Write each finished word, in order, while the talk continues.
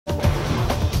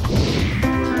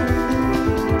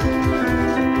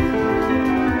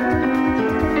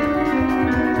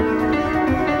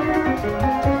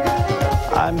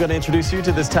I'm going to introduce you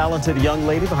to this talented young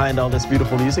lady behind all this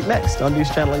beautiful music next on News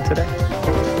Channel 8 Today.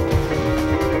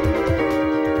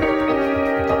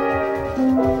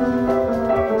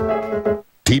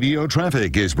 TBO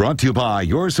Traffic is brought to you by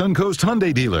your Suncoast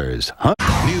Hyundai dealers.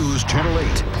 News Channel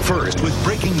 8, first with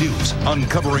breaking news,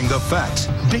 uncovering the facts,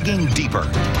 digging deeper.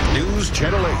 News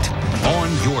Channel 8,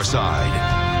 on your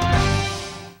side.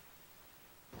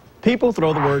 People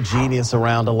throw the word genius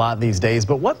around a lot these days,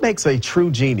 but what makes a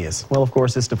true genius? Well, of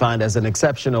course, it's defined as an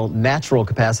exceptional natural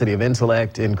capacity of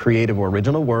intellect in creative or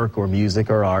original work or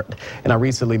music or art. And I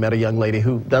recently met a young lady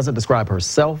who doesn't describe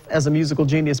herself as a musical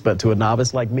genius, but to a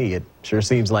novice like me, it sure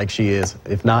seems like she is,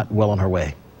 if not well on her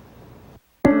way.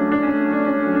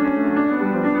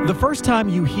 The first time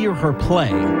you hear her play,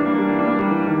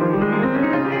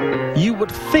 you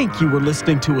would think you were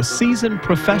listening to a seasoned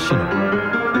professional.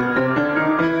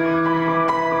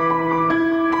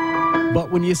 But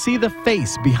when you see the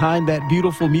face behind that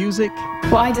beautiful music...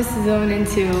 Well, I just zone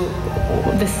into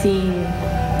the scene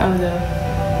of the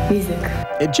music.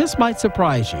 It just might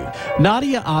surprise you.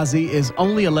 Nadia Azzi is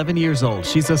only 11 years old.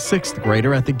 She's a 6th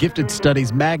grader at the Gifted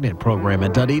Studies Magnet program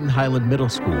at Dunedin Highland Middle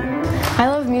School. I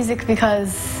love music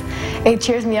because it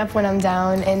cheers me up when I'm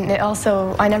down, and it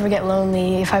also, I never get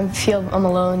lonely. If I feel I'm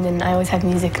alone, then I always have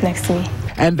music next to me.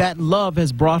 And that love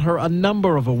has brought her a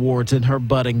number of awards in her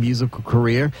budding musical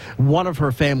career. One of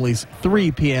her family's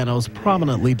 3 pianos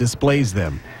prominently displays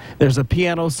them. There's a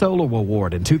Piano Solo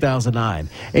Award in 2009,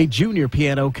 a Junior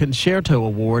Piano Concerto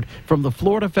Award from the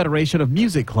Florida Federation of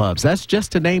Music Clubs. That's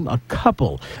just to name a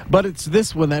couple. But it's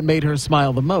this one that made her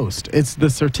smile the most. It's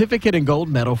the Certificate in Gold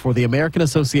Medal for the American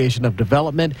Association of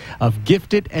Development of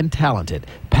Gifted and Talented,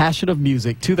 Passion of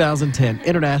Music 2010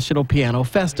 International Piano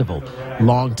Festival.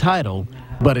 Long title,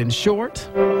 but in short...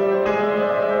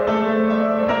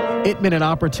 it meant an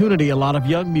opportunity a lot of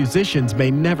young musicians may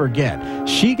never get.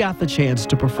 She got the chance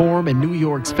to perform in New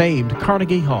York's famed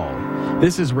Carnegie Hall.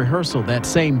 This is rehearsal that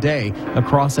same day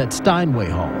across at Steinway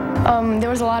Hall.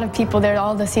 There was a lot of people there.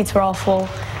 All the seats were all full,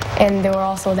 and they were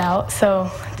all sold out.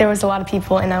 So there was a lot of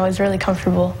people, and I was really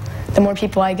comfortable. The more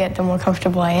people I get, the more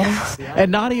comfortable I am.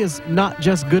 And Nadia's not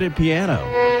just good at piano.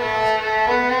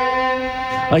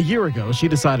 A year ago, she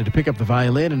decided to pick up the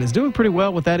violin and is doing pretty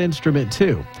well with that instrument,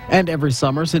 too. And every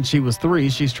summer since she was 3,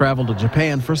 she's traveled to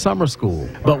Japan for summer school.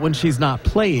 But when she's not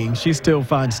playing, she still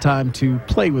finds time to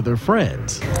play with her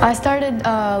friends. I started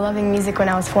loving music when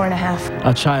I was 4 1/2.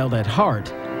 A child at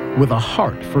heart with a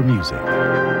heart for music.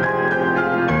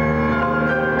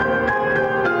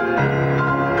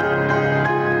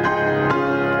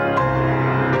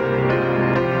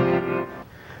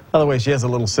 By the way, she has a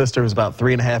little sister who's about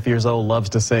 3 1/2 years old, loves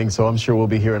to sing, so I'm sure we'll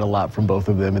be hearing a lot from both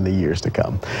of them in the years to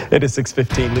come. It is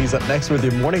 6:15. Lee's up next with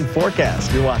your morning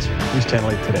forecast. You're watching News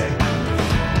Channel 8 Today.